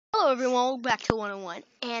Hello everyone, welcome back to 101,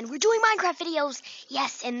 and we're doing Minecraft videos.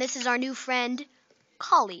 Yes, and this is our new friend,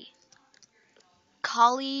 Collie.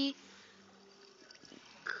 213.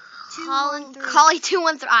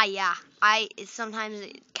 Yeah. Sometimes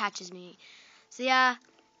it catches me. So yeah,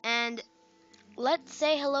 and let's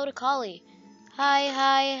say hello to Collie. Hi,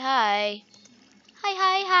 hi, hi. Hi,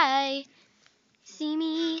 hi, hi. See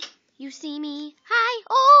me? You see me? Hi.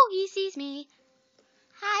 Oh, he sees me.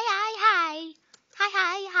 Hi, hi, hi. Hi,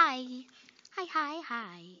 hi, hi. Hi, hi,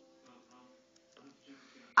 hi.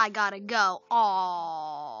 I gotta go.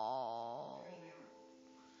 Oh.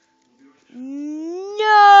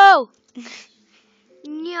 No.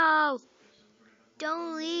 No.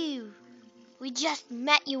 Don't leave. We just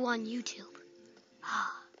met you on YouTube.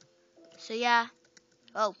 So yeah.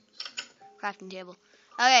 Oh. Crafting table.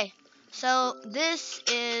 Okay. So this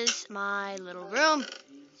is my little room.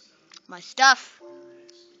 My stuff.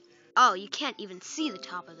 Oh, you can't even see the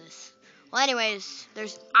top of this. Well, anyways,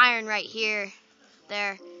 there's iron right here,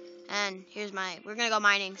 there, and here's we're gonna go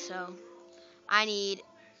mining, so I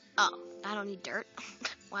don't need dirt.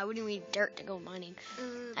 Why wouldn't we need dirt to go mining?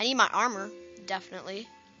 I need my armor, definitely.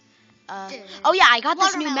 Oh yeah, I got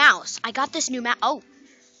this new mouse. Oh,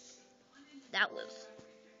 that was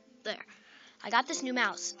there. I got this new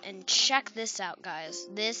mouse, and check this out, guys.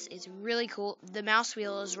 This is really cool. The mouse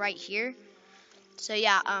wheel is right here. So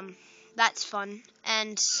yeah, that's fun,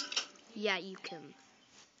 and yeah, you can.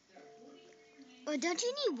 Oh, don't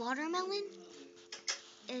you need watermelon?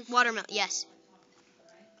 Watermelon, yes.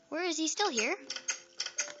 Where is he? Still here?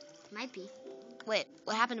 Might be. Wait,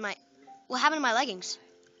 what happened to my leggings?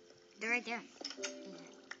 They're right there.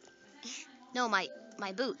 No, my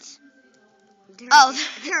boots.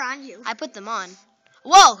 They're on you. I put them on.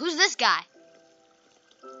 Whoa, who's this guy?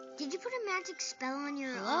 Did you put a magic spell on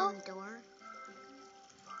your door?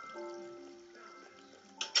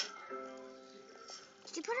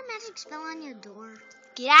 Did you put a magic spell on your door?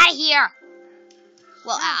 Get out of here!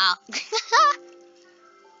 Well, ow.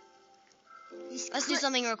 Let's do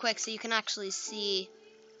something real quick so you can actually see.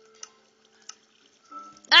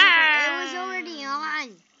 It was already on.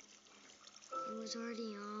 It was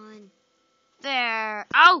already on. There.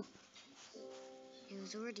 Oh! It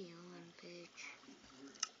was already on, bitch.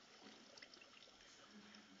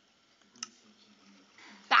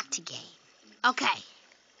 Back to game. Okay.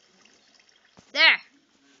 There.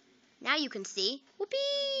 Now you can see.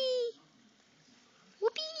 Whoopee!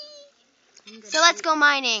 Whoopee! So let's go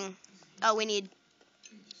mining. Oh, we need...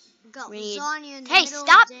 Hey,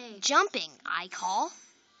 stop jumping, I call.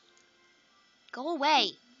 Go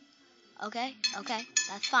away. Okay,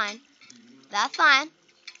 that's fine. That's fine.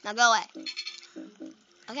 Now go away.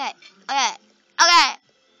 Okay.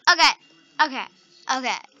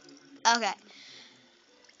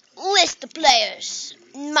 List the players.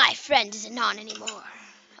 My friend isn't on anymore.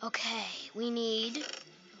 Okay, we need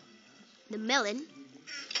the melon.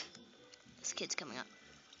 This kid's coming up.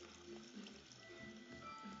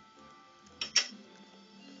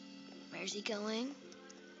 Where's he going?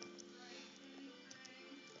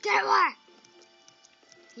 Get away!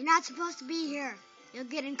 You're not supposed to be here. You'll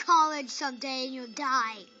get in college someday and you'll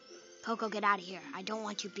die. Coco, get out of here. I don't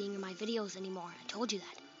want you being in my videos anymore. I told you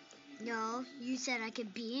that. No, you said I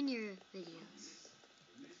could be in your videos.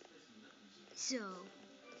 So,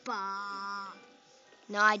 bye.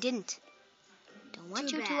 No, I didn't. Don't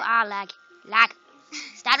want you to lag.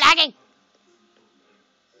 Stop lagging.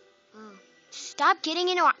 Oh. Stop getting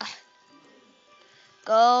into our...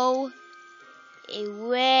 Go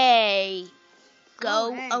away.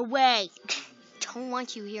 Go away. Don't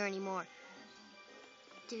want you here anymore.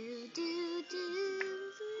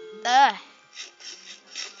 Ugh.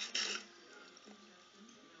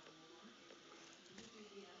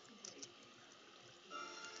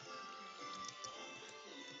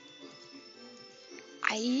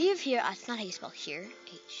 I live here. That's not how you spell here.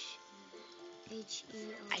 H-E-O.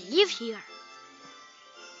 I live here.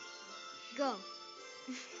 Go.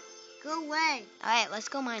 Go away. Alright, let's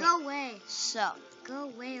go mining. Go away. So. Go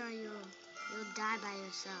away or you'll die by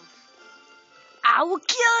yourself. I will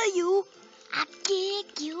kill you. I'll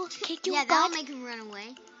kick you. Yeah, that'll make him run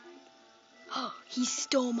away. Oh, he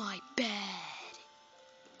stole my bed.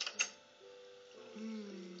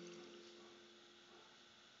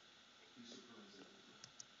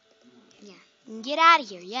 Yeah. Get out of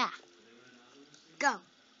here, yeah. Go.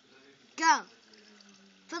 Go.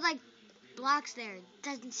 Put like blocks there.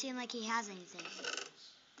 Doesn't seem like he has anything.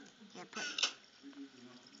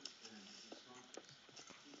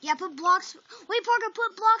 Put blocks. Wait, Parker,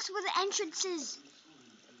 put blocks with entrances.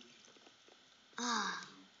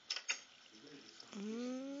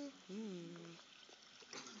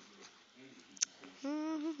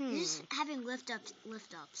 just having lift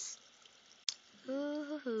ups.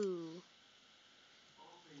 Ooh.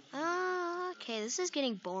 Okay, this is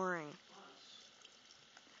getting boring.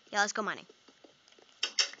 Yeah, let's go mining.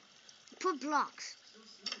 Put blocks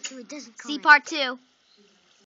so it doesn't come See in. part 2.